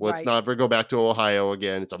weird. Let's not ever go back to Ohio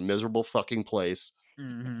again. It's a miserable fucking place.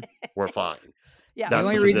 Mm-hmm. We're fine. Yeah. The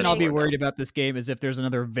only reason I'll be worried about this game is if there's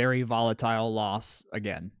another very volatile loss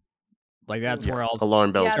again. Like that's where I'll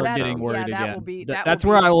alarm bells start getting worried again. That's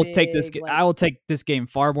where I will take this. I will take this game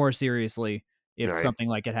far more seriously if something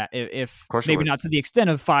like it. If maybe not to the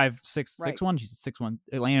extent of 5-6-6-1. Jesus, 6-1.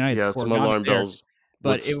 Atlanta United. Yeah, some alarm bells.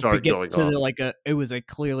 But it gets to it was a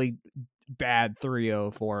clearly bad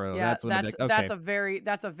 3-0, 4-0. Yeah, that's when that's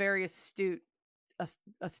a very astute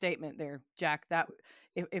a statement there, Jack. That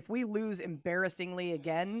if we lose embarrassingly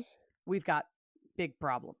again, we've got big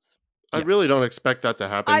problems. I really don't expect that to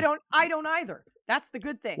happen. I don't either. That's the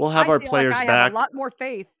good thing. We'll have our players I back. have a lot more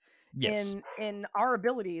faith in our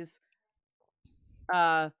abilities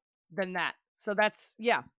than that. So that's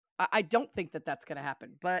I don't think that's going to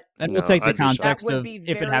happen. But and we'll take the context of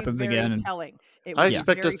if it happens again. Telling. I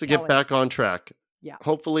expect us to get back on track. Yeah.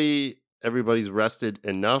 Hopefully everybody's rested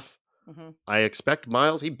enough. Mm-hmm. I expect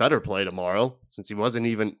Miles. He better play tomorrow since he wasn't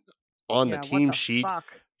even on the team sheet.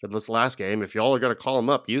 For this last game. If y'all are going to call him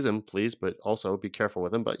up, use him, please, but also be careful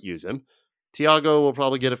with him, but use him. Thiago will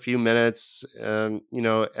probably get a few minutes.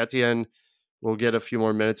 Etienne will get a few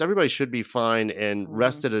more minutes. Everybody should be fine and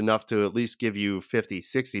rested enough to at least give you 50,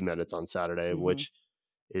 60 minutes on Saturday, which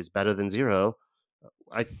is better than 0.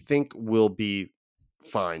 I think we'll be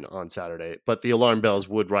fine on Saturday, but the alarm bells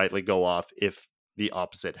would rightly go off if the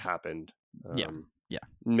opposite happened. Yeah.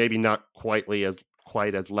 Maybe not quite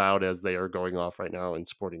as loud as they are going off right now in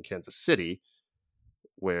supporting Kansas City,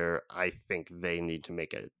 where I think they need to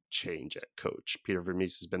make a change at coach. Peter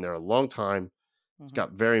Vermees has been there a long time. It's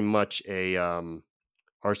got very much a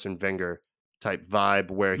Arsene Wenger type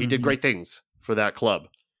vibe where he did great things for that club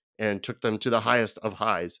and took them to the highest of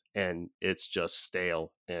highs, and it's just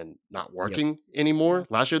stale and not working anymore.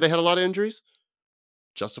 Last year they had a lot of injuries.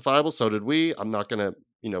 Justifiable, so did we. I'm not going to,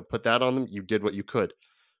 put that on them. You did what you could.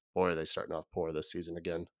 Boy, are they starting off poor this season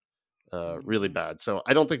again. Really bad. So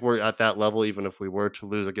I don't think we're at that level, even if we were to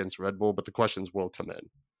lose against Red Bull, but the questions will come in.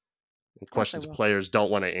 And questions players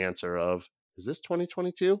don't want to answer of, is this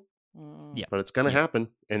 2022? Yeah. But it's going to happen,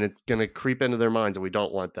 and it's going to creep into their minds, and we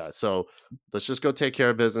don't want that. So let's just go take care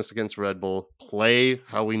of business against Red Bull, play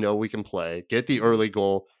how we know we can play, get the early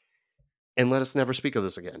goal, and let us never speak of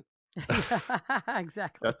this again.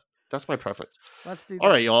 Exactly. That's my preference. Let's do that. All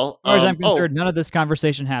right, y'all. As far as I'm concerned, none of this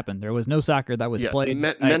conversation happened. There was no soccer that was played.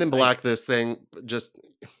 Men in Black, this thing, just,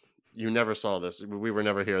 you never saw this. We were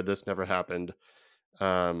never here. This never happened.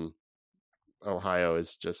 Ohio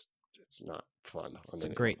is just, it's not fun. It's a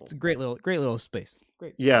great little space.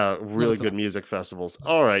 Great. Yeah, really good music festivals.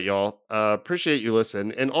 All right, y'all. Appreciate you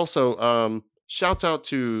listening. And also, shouts out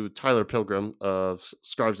to Tyler Pilgrim of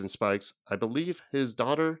Scarves and Spikes. I believe his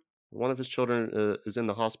daughter, one of his children, is in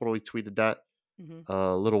the hospital. He tweeted that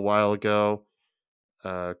a little while ago.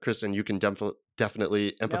 Kristen, you can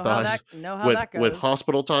definitely empathize with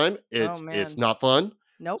hospital time. It's not fun.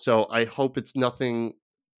 Nope. So I hope it's nothing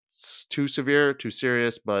too severe, too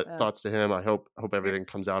serious, but thoughts to him. I hope everything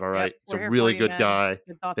comes out all right. It's a really good guy.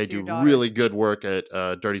 They do really good work at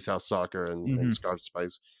Dirty South Soccer and Scarves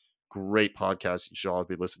Spikes. Great podcast. You should all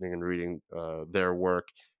be listening and reading their work,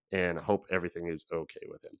 and I hope everything is okay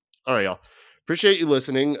with him. All right, y'all. Appreciate you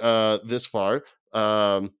listening this far.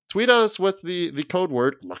 Tweet us with the code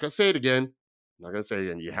word. I'm not gonna say it again.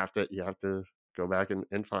 You have to go back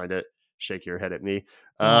and find it. Shake your head at me.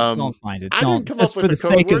 Don't find it. Don't. Just for the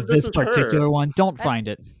sake of this particular one, don't find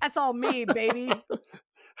it. That's all me, baby.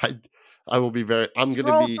 I will be very. I'm Scroll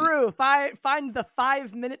going to be through. Find the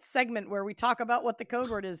 5-minute segment where we talk about what the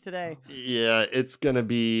code word is today. Yeah, it's going to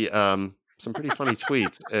be some pretty funny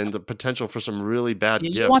tweets and the potential for some really bad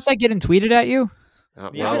gifts. You want that getting tweeted at you?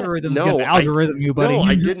 Algorithm's gonna algorithm you, buddy. No,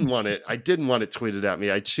 I didn't want it. I didn't want it tweeted at me.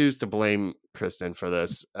 I choose to blame Kristen for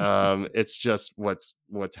this. It's just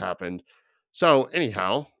what's happened. So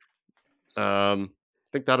anyhow, I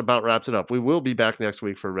think that about wraps it up. We will be back next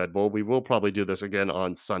week for Red Bull. We will probably do this again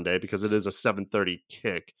on Sunday because it is a 7:30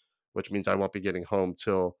 kick, which means I won't be getting home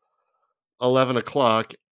till 11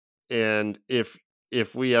 o'clock. And if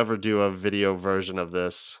we ever do a video version of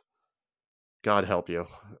this, God help you.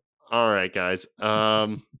 All right, guys.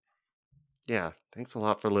 Yeah, thanks a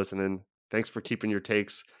lot for listening. Thanks for keeping your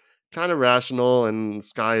takes kind of rational, and the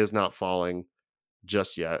sky is not falling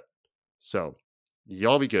just yet. So,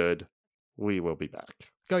 y'all be good. We will be back.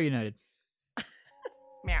 Go United.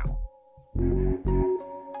 Meow.